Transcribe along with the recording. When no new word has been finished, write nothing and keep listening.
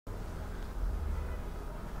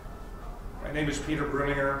My name is Peter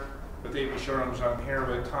Bruninger with A.B. Sherms. I'm here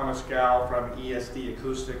with Thomas Gao from ESD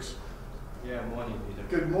Acoustics. Yeah, morning, Peter.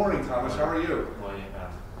 Good morning, Thomas. How are you? Morning.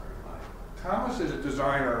 Thomas is a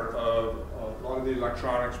designer of a lot of the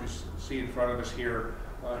electronics we see in front of us here.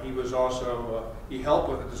 He was also, he helped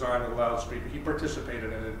with the design of the loudspeaker. He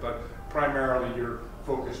participated in it, but primarily you're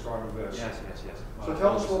focused on this. Yes. So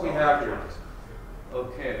tell us what we have here.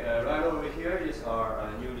 Okay, right over here is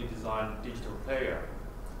our newly designed digital player.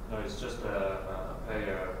 No, it's just a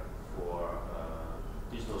player for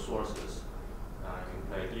digital sources. You can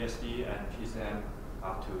play ESD and PCM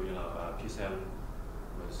up to PCM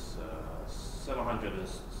with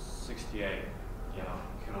 768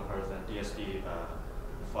 kilohertz and DSD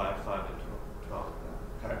 5 and 12.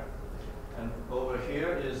 Okay. And over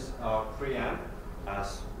here is our preamp,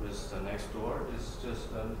 as with the next door. It's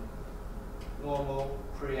just a normal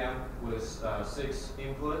preamp with 6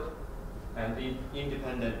 input and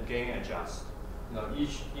independent gain adjust.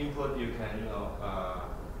 Each input you can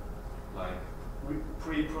like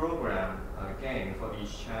pre-program gain for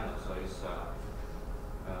each channel. So it's a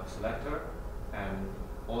selector and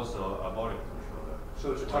also a volume controller.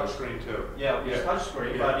 So it's a touch screen too. Yeah, it's touch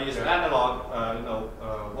screen, but it's analog,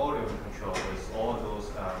 volume control with all those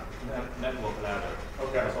network ladder.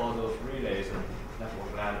 Okay. With all those relays and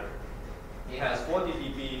network ladder. It has 40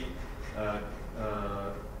 dB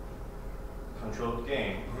controlled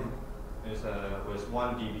gain. Is with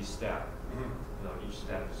 1 dB step. Each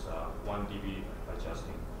step is 1 dB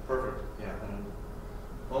adjusting. Perfect. Yeah, and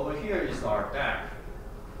over here is our DAC.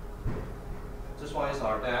 This one is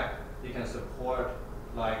our DAC. You can support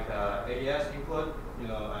like AES input,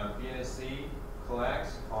 BNC,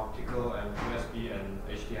 coax, optical, and USB and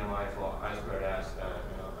HDMI for I2S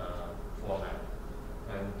format.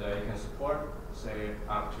 And you can support, say,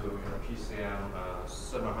 up to PCM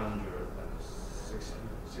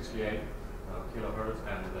 768 kilohertz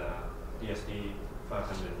and DSD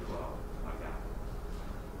 512, like that.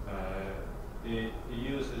 It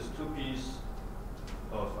uses 2 pieces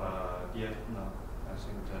of I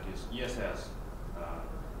think that is ESS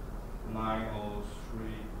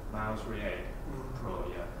 938 Pro.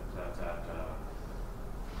 Yeah,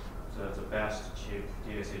 that's the best chip,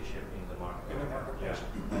 DAC chip in the market. Yeah,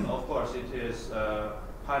 and of course it is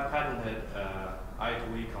patented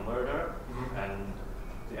I2E converter and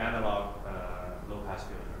the analog low-pass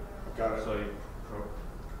filter. Got it. So you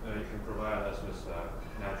can provide us with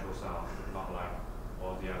natural sound, not like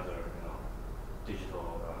all the other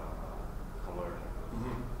digital converter.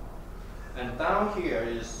 And down here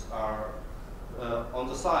is our on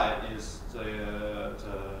the side is the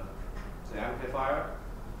amplifier.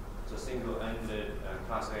 It's a single-ended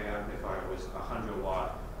Class A amplifier with 100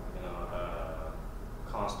 watt,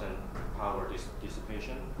 constant power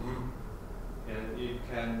dissipation. And it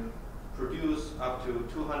can produce up to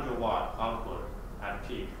 200 watt output at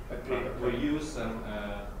peak. We use them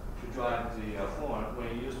to drive the horn. When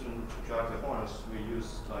you use them to drive the horns, we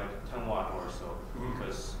use like 10 watt or so,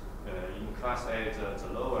 because in Class A, the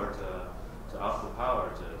lower the output power,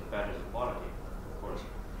 the better the quality, of course.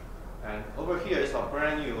 And over here is our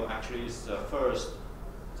brand new, actually it's the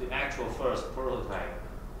actual first prototype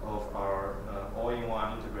of our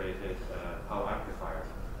all-in-one integrated power amplifier.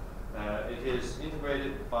 It is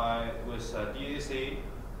integrated with DAC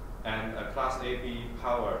and a Class AB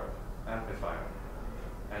power amplifier,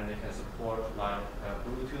 and it can support like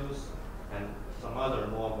Bluetooth and some other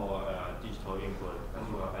normal digital input as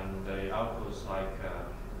well. And the outputs like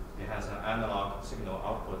it has an analog signal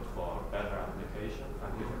output for better amplification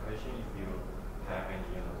if you have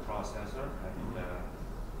any processor, and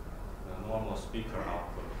normal speaker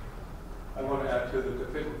output. I want to add too that the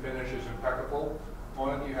fit and finish is impeccable.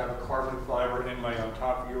 On it you have a carbon fiber inlay on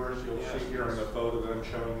top of yours. You'll see here in the photo that I'm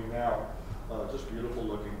showing you now. Just beautiful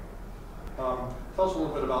looking. Tell us a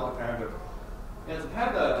little bit about the Panda. Yeah, the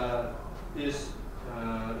Panda is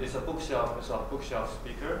a bookshelf. It's a bookshelf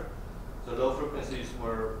speaker. The low frequencies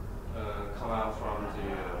were come out from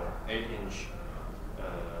the 8-inch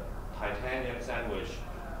titanium sandwich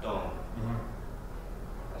dome.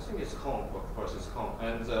 I think it's cone, of course it's cone.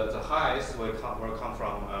 And the highs will come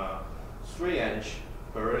from 3-inch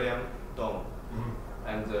beryllium dome.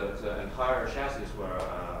 And the entire chassis were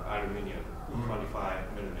aluminum,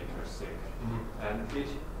 25 millimeters thick. And it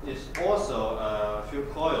is also fuel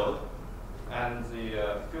coiled, and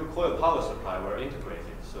the fuel coil power supply were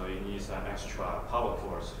integrated, so it needs an extra power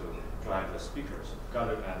force to drive the speakers. Got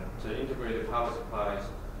it. And the integrated power supplies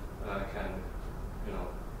can,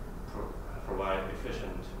 provide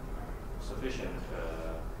sufficient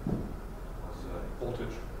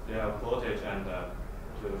voltage. Yeah, voltage, and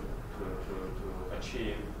to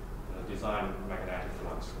achieve the design magnetic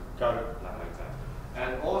flux. Got it. Not like that.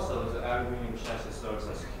 And also the aluminum chassis serves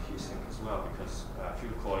as heat sink as well because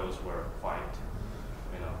fuel coils were quite,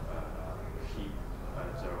 heat.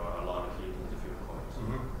 There were a lot of heat in the fuel coils.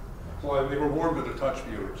 Mm-hmm. Well, they were warm to the touch,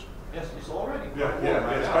 viewers. Yes, it's already quite warm Yeah,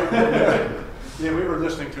 right it's now. quite warm. Yeah. Yeah, we were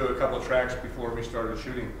listening to a couple of tracks before we started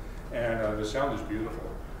shooting, and the sound is beautiful.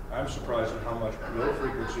 I'm surprised at how much low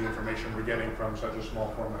frequency information we're getting from such a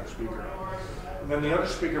small format speaker. And then the other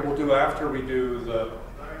speaker we'll do after we do the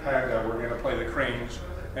Panda, we're going to play the Cranes.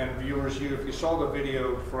 And viewers, if you saw the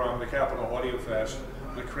video from the Capitol Audio Fest,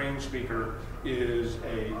 the Crane speaker is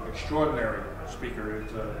an extraordinary speaker.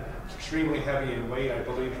 It's extremely heavy in weight. I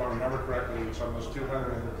believe, if I remember correctly, it's almost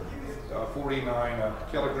 249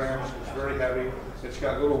 kilograms. It's very heavy. It's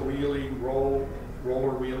got little roller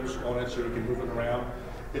wheels on it so you can move it around.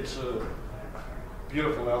 It's a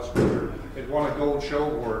beautiful loudspeaker. It won a gold show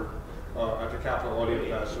award at the Capitol Audio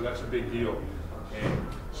Fest, so that's a big deal. Okay.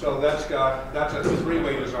 So that's a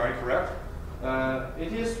three-way design, correct?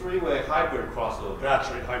 It is three-way hybrid crossover. That's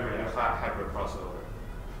right, hybrid. Yeah, hybrid crossover.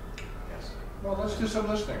 Yes. Well, let's do some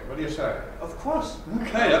listening. What do you say? Of course.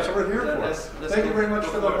 Okay, that's what we're here for. Let's Thank you very much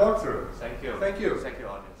go for the for it. walkthrough. Thank you. Thank you. Thank you,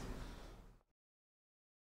 audience.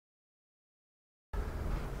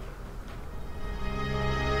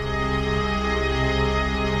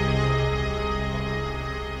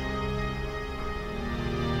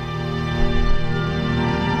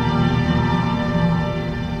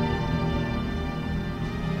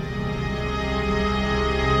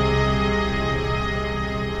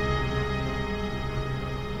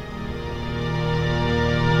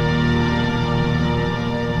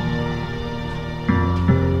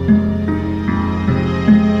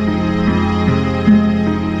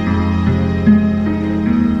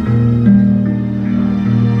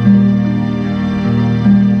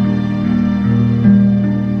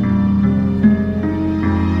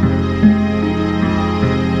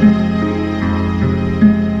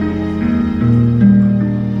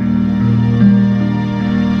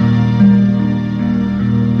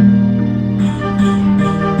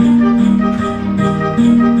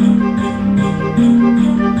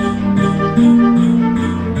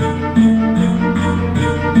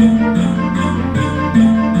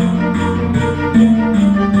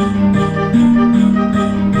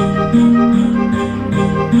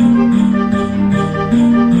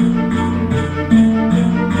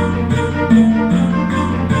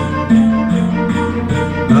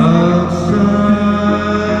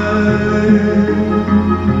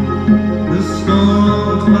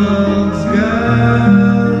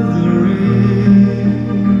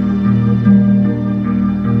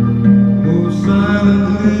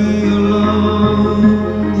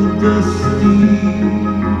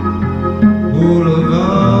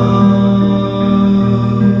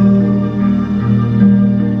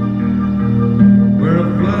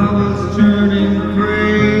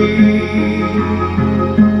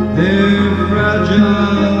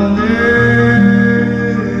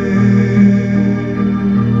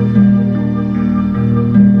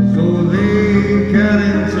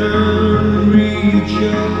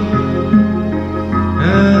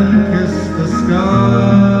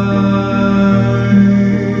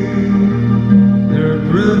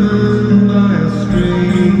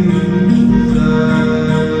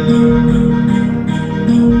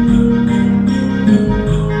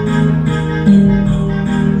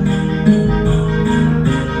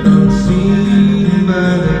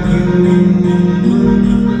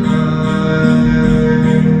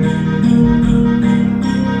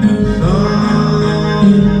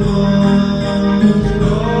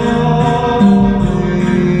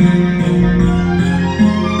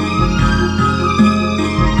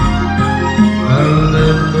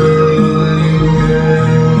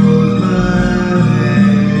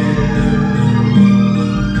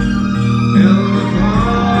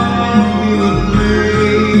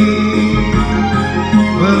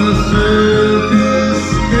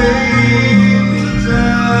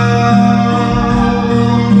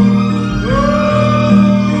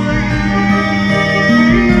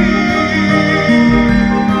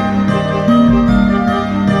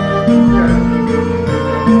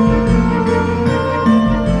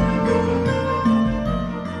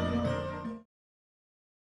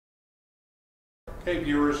 Okay,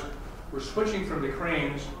 viewers, we're switching from the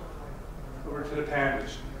Cranes over to the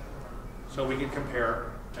Pandas so we can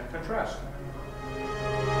compare and contrast.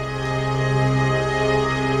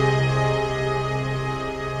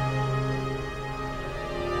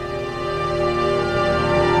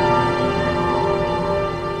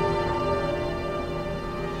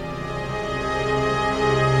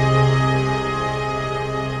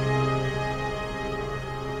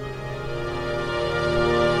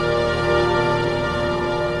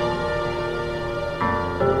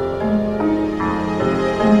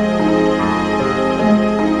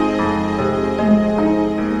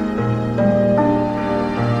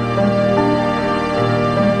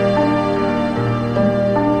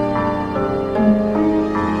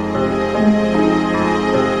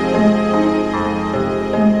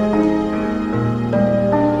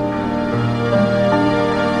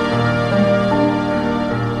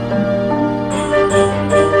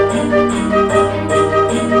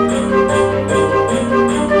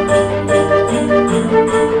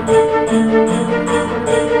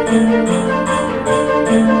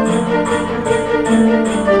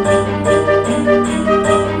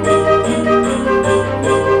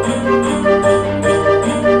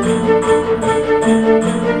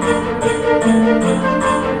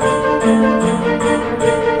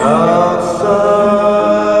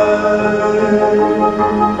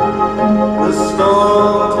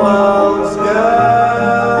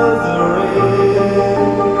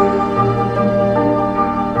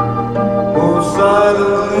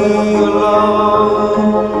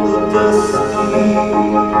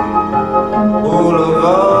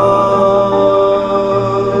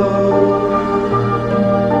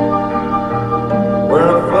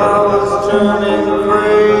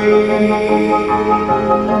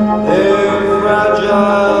 their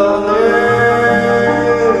fragile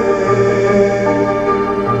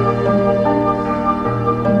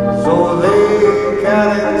so they can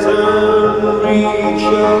in turn reach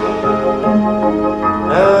up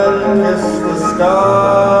and kiss the sky.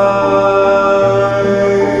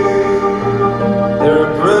 They're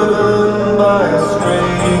driven by a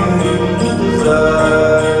strange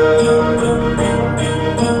desire.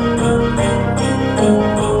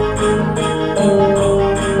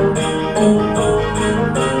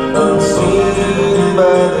 Unseen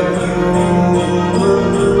by the human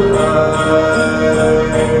eye.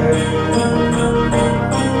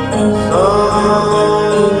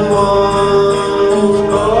 Someone's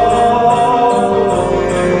calling.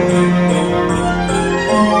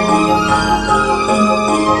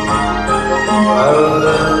 I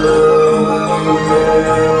remember when you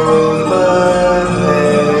held my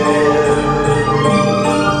hand,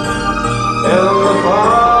 and the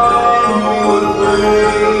palm we would play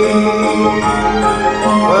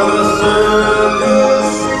when the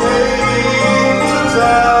circus came to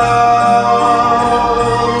town.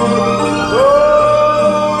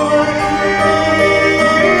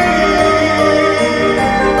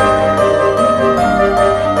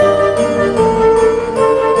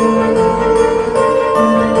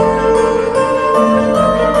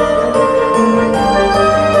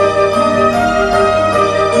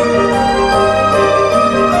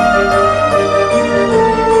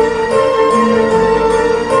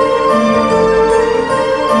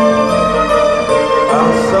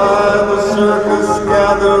 Outside the circus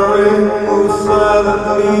gathering, move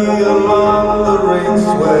silently along the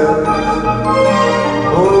rain-swept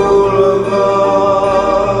boulevard.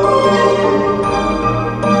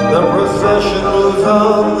 The procession moves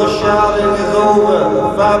on, the shouting is over, the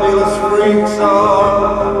fabulous freaks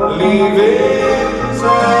are leaving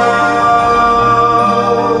town.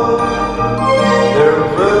 They're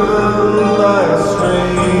driven by a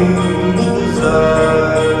strange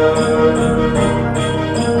desire.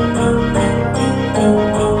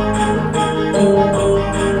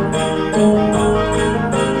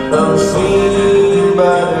 Unseen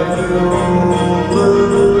by the human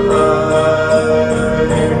eye.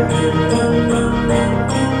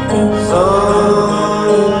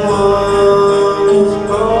 Someone's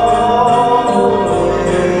calling.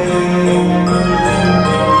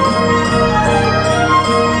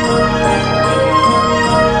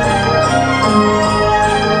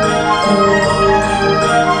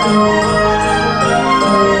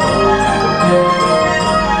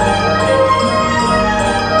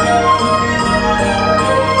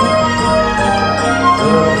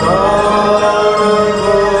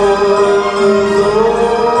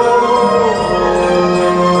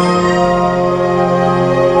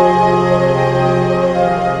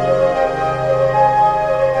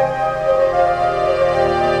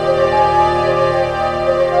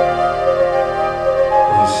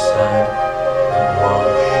 We sat and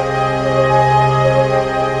watched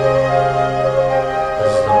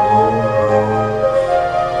as the moon rose.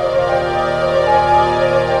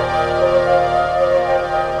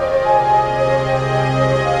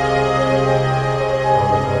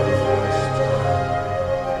 For the very first time.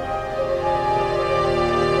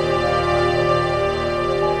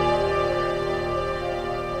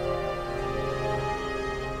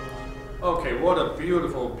 Okay, what a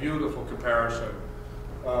beautiful, beautiful comparison.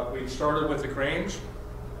 We started with the cranes.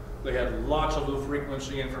 They had lots of low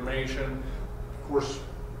frequency information. Of course,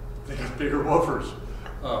 they got bigger woofers.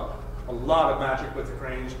 A lot of magic with the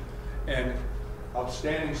cranes, and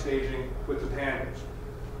outstanding staging with the Pandas.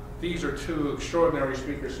 These are two extraordinary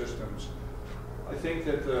speaker systems. I think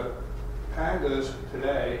that the Pandas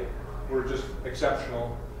today were just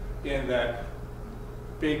exceptional in that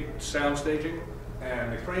big sound staging,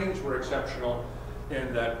 and the cranes were exceptional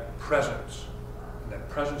in that presence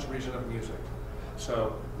reason of music.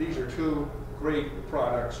 So these are two great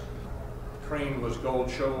products. Crane was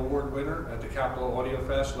Gold Show Award winner at the Capitol Audio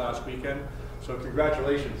Fest last weekend. So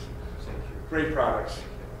congratulations. Thank you. Great products.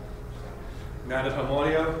 Nanatom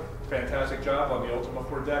Audio, fantastic job on the Ultima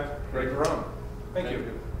 4 deck. Great run. Thank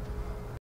you.